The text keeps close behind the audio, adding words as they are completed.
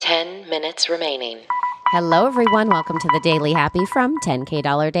10 minutes remaining. Hello, everyone. Welcome to the Daily Happy from 10K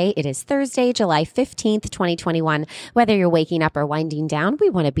Dollar Day. It is Thursday, July 15th, 2021. Whether you're waking up or winding down,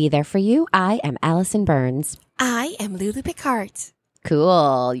 we want to be there for you. I am Allison Burns. I am Lulu Picard.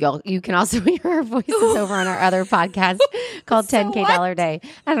 Cool. You can also hear our voices over on our other podcast called 10K Dollar Day.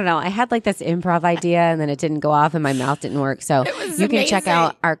 I don't know. I had like this improv idea and then it didn't go off and my mouth didn't work. So you can check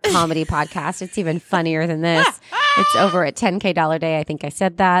out our comedy podcast. It's even funnier than this. It's over at 10K Dollar Day. I think I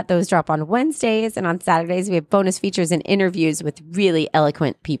said that. Those drop on Wednesdays, and on Saturdays we have bonus features and interviews with really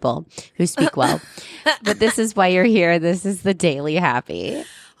eloquent people who speak well. But this is why you're here. This is the Daily Happy.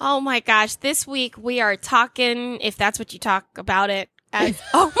 Oh my gosh. This week we are talking, if that's what you talk about it, as,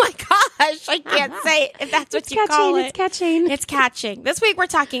 oh my gosh, I can't say it if that's what you call it. It's catching. It's catching. This week we're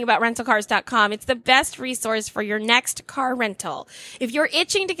talking about rentalcars.com. It's the best resource for your next car rental. If you're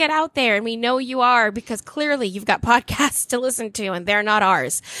itching to get out there, and we know you are because clearly you've got podcasts to listen to and they're not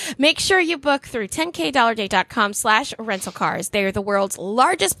ours, make sure you book through 10kdollarday.com/rentalcars. They are the world's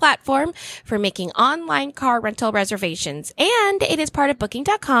largest platform for making online car rental reservations. And it is part of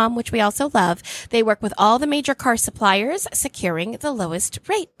booking.com, which we also love. They work with all the major car suppliers, securing the lowest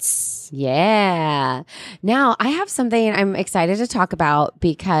rates. Yeah. Now, I have something I'm excited to talk about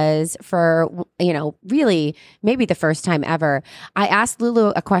because for, really maybe the first time ever, I asked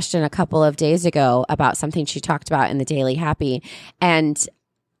Lulu a question a couple of days ago about something she talked about in the Daily Happy. And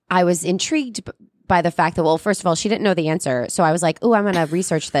I was intrigued by the fact that, well, first of all, she didn't know the answer. So I was like, I'm going to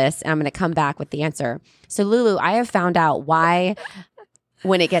research this and I'm going to come back with the answer. So Lulu, I have found out why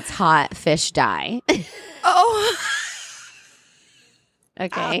when it gets hot, fish die. Oh,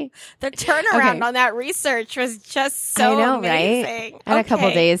 okay. The turnaround on that research was just so amazing. Right? I had a couple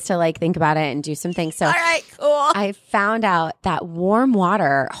of days to think about it and do some things. So all right, cool. I found out that warm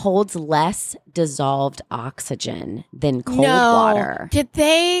water holds less dissolved oxygen than cold water. Did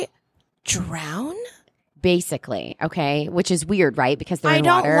they drown? Basically, okay, which is weird, right? Because they're in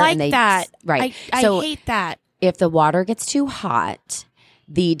don't water like and they that. right. I So hate that. if the water gets too hot,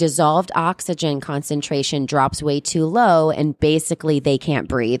 the dissolved oxygen concentration drops way too low and basically they can't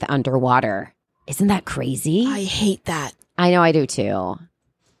breathe underwater. Isn't that crazy? I hate that. I know I do too.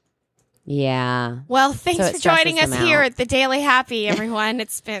 Yeah. Well, thanks So for joining us them here out. at the Daily Happy, everyone.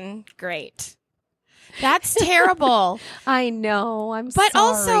 It's been great. That's terrible. I know. I'm But sorry.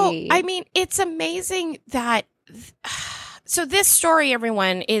 also, I mean, it's amazing that so this story,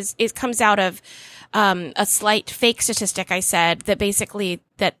 everyone, is comes out of a slight fake statistic. I said that basically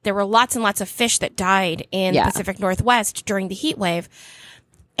that there were lots and lots of fish that died in the Pacific Northwest during the heat wave.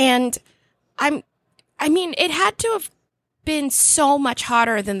 And I mean, it had to have been so much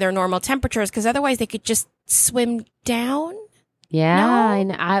hotter than their normal temperatures because otherwise they could just swim down. Yeah,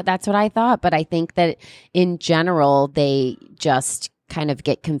 and that's what I thought. But I think that in general, they just kind of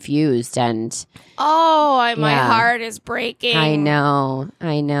get confused and My heart is breaking. I know.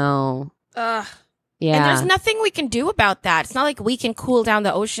 Ugh. Yeah. And there's nothing we can do about that. It's not like we can cool down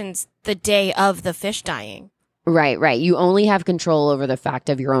the oceans the day of the fish dying. Right. You only have control over the fact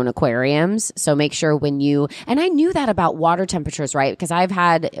of your own aquariums. So make sure and I knew that about water temperatures, right? Because I've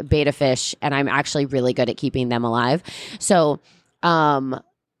had betta fish and I'm actually really good at keeping them alive. So, I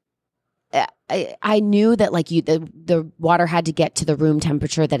knew that the water had to get to the room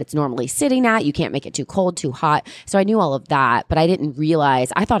temperature that it's normally sitting at. You can't make it too cold, too hot. So I knew all of that, but I didn't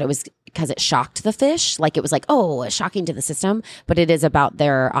realize, I thought it was because it shocked the fish. Like it was like, it's shocking to the system, but it is about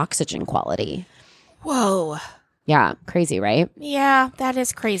their oxygen quality. Whoa. Yeah. Crazy, right? Yeah, that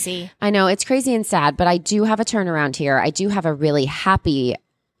is crazy. I know it's crazy and sad, but I do have a turnaround here. I do have a really happy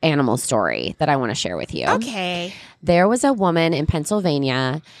animal story that I want to share with you. Okay. There was a woman in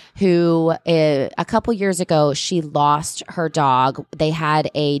Pennsylvania who a couple years ago, she lost her dog. They had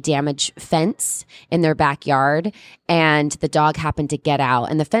a damaged fence in their backyard and the dog happened to get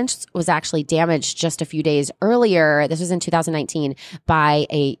out. And the fence was actually damaged just a few days earlier. This was in 2019 by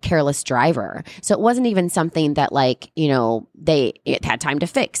a careless driver. So it wasn't even something that it had time to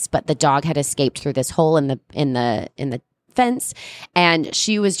fix, but the dog had escaped through this hole in the fence. And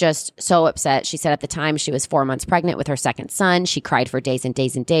she was just so upset. She said at the time she was 4 months pregnant with her second son. She cried for days and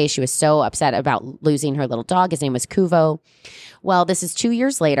days and days. She was so upset about losing her little dog. His name was Kuvo. Well, this is 2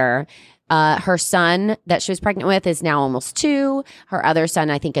 years later. Her son that she was pregnant with is now almost 2. Her other son,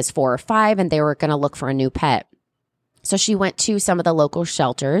 I think, is 4 or 5, and they were going to look for a new pet. So she went to some of the local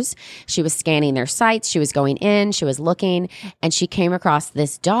shelters. She was scanning their sites. She was going in. She was looking, and she came across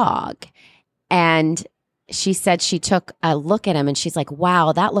this dog. And she said she took a look at him and she's like,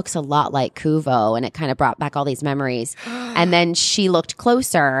 wow, that looks a lot like Kuvo. And it kind of brought back all these memories. And then she looked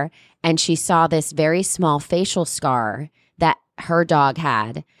closer and she saw this very small facial scar that her dog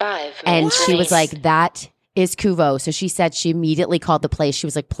had. 5 And minutes she was remaining. like, that is Kuvo. So she said she immediately called the place. She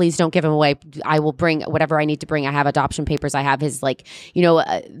was like, please don't give him away. I will bring whatever I need to bring. I have adoption papers. I have his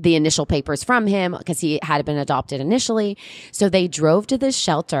the initial papers from him because he had been adopted initially. So they drove to this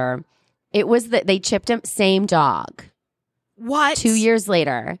shelter. It was that they chipped him, same dog. What? 2 years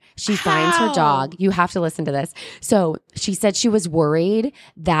later, she finds her How? dog. You have to listen to this. So she said she was worried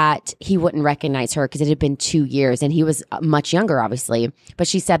that he wouldn't recognize her because it had been 2 years and he was much younger, obviously. But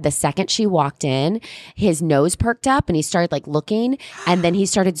she said the second she walked in, his nose perked up and he started like looking, and then he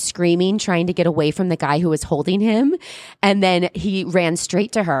started screaming, trying to get away from the guy who was holding him. And then he ran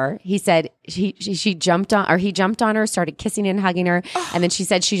straight to her. He said she jumped on, or he jumped on her, started kissing and hugging her. And then she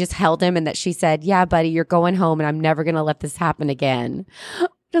said she just held him and that she said, yeah, buddy, you're going home and I'm never going to let this happen again.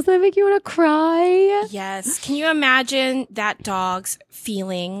 Doesn't that make you want to cry? Yes. Can you imagine that dog's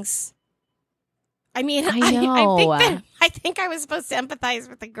feelings? I mean, I know. I think I was supposed to empathize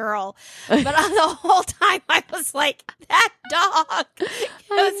with the girl, but the whole time I was like, that dog.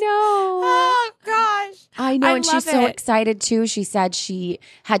 I know. Oh gosh. I know. I And she's love so it. excited too. She said she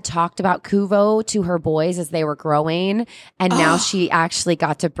had talked about Kuvo to her boys as they were growing. And now she actually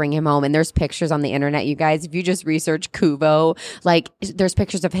got to bring him home. And there's pictures on the internet, you guys. If you just research Kuvo, like there's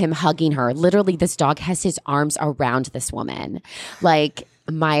pictures of him hugging her. Literally, this dog has his arms around this woman. Like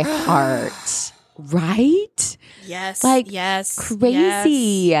my heart. Right? Yes. Like, yes.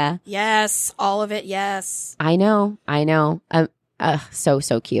 Crazy. Yes. All of it. Yes. I know.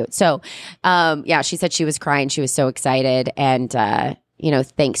 So cute. So, yeah, she said she was crying. She was so excited. And,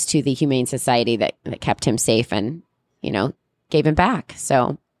 thanks to the Humane Society that kept him safe and, gave him back.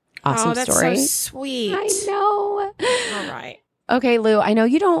 So awesome that's story. so sweet. I know. All right. Okay, Lou, I know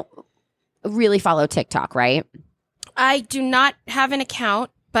you don't really follow TikTok, right? I do not have an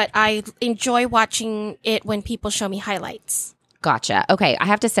account, but I enjoy watching it when people show me highlights. Gotcha. Okay, I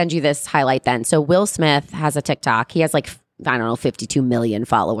have to send you this highlight then. So Will Smith has a TikTok. He has 52 million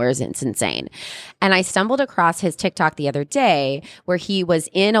followers. It's insane. And I stumbled across his TikTok the other day where he was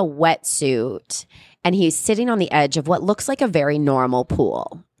in a wetsuit and he's sitting on the edge of what looks like a very normal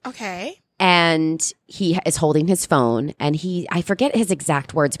pool. Okay. And he is holding his phone and I forget his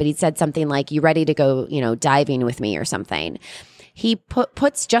exact words, but he said something like, you ready to go, diving with me or something. He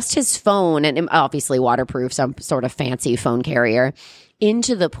puts just his phone, and obviously waterproof, some sort of fancy phone carrier,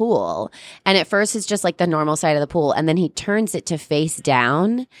 into the pool. And at first it's just like the normal side of the pool. And then he turns it to face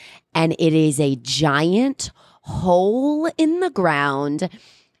down and it is a giant hole in the ground.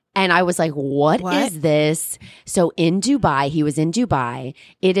 And I was like, what is this? So in Dubai, he was in Dubai.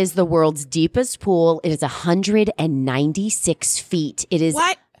 It is the world's deepest pool. It is 196 feet. It is.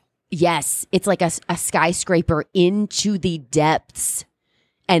 What? Yes, it's like a skyscraper into the depths,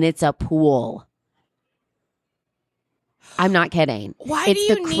 and it's a pool. I'm not kidding. Why it's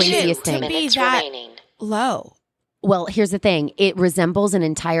do the you need craziest it to thing. be Minutes that remaining. low? Well, here's the thing. It resembles an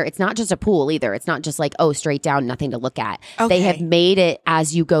entire, it's not just a pool either. It's not just like, straight down, nothing to look at. Okay. They have made it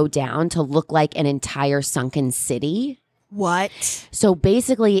as you go down to look like an entire sunken city. What? So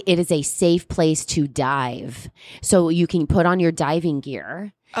basically, it is a safe place to dive. So you can put on your diving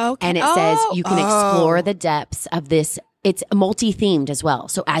gear. Okay. And it says you can explore the depths of this. It's multi-themed as well.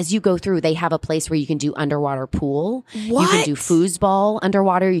 So as you go through, they have a place where you can do underwater pool. What? You can do foosball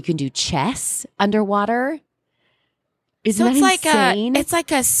underwater. You can do chess underwater. Isn't So that insane? it's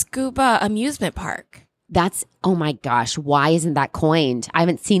like a scuba amusement park. That's, oh my gosh, why isn't that coined? I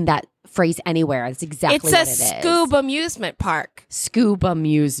haven't seen that phrase anywhere. That's exactly It's what a it is. scuba amusement park. Scuba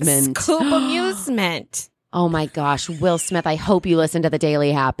amusement. Scuba amusement. Oh my gosh, Will Smith, I hope you listen to the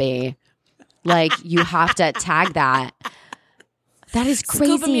Daily Happy. Like, you have to tag that. That is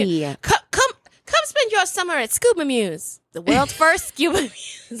Scuba crazy. Come spend your summer at Scuba Muse, the world's first scuba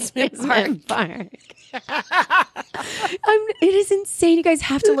amusement park. It is insane. You guys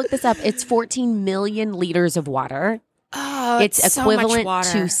have to look this up. It's 14 million liters of water. Oh, It's so much equivalent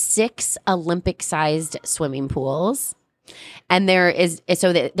water. to 6 Olympic-sized swimming pools. And there's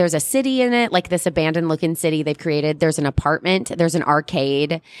a city in it, like this abandoned-looking city they've created. There's an apartment. There's an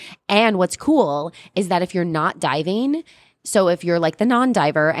arcade. And what's cool is that if you're not diving, so if you're like the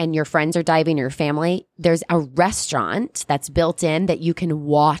non-diver and your friends are diving or your family, there's a restaurant that's built in that you can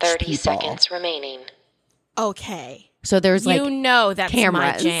watch 30 people. seconds remaining. Okay. So there's You like know that's my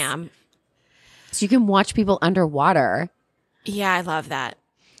cameras. jam. So you can watch people underwater. Yeah, I love that.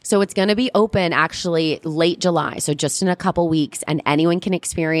 So it's going to be open actually late July. So just in a couple weeks, and anyone can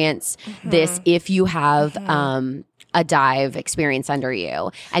experience this if you have a dive experience under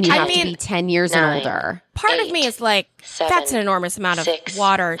you, and you have to be 10 years and older. Part of me is like, that's an enormous amount of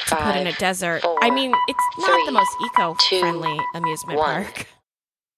water to put in a desert. I mean, it's not the most eco-friendly amusement park.